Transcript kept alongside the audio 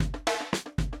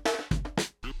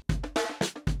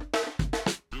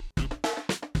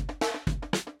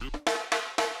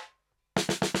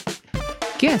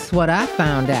Guess what I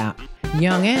found out?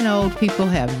 Young and old people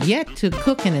have yet to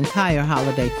cook an entire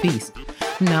holiday feast.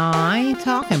 No, I ain't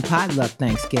talking potluck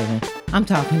Thanksgiving. I'm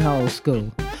talking old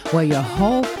school, where your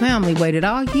whole family waited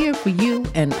all year for you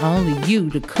and only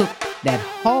you to cook that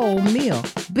whole meal,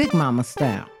 Big Mama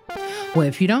style. Well,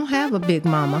 if you don't have a Big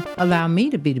Mama, allow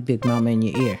me to be the Big Mama in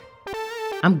your ear.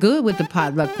 I'm good with the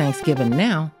potluck Thanksgiving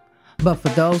now, but for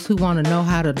those who want to know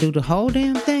how to do the whole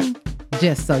damn thing,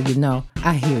 just so you know,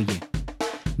 I hear you.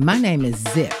 My name is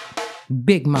Zip,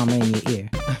 Big Mama in your ear,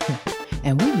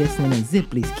 and we listening in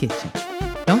Zipley's kitchen.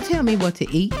 Don't tell me what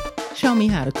to eat, show me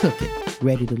how to cook it.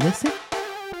 Ready to listen?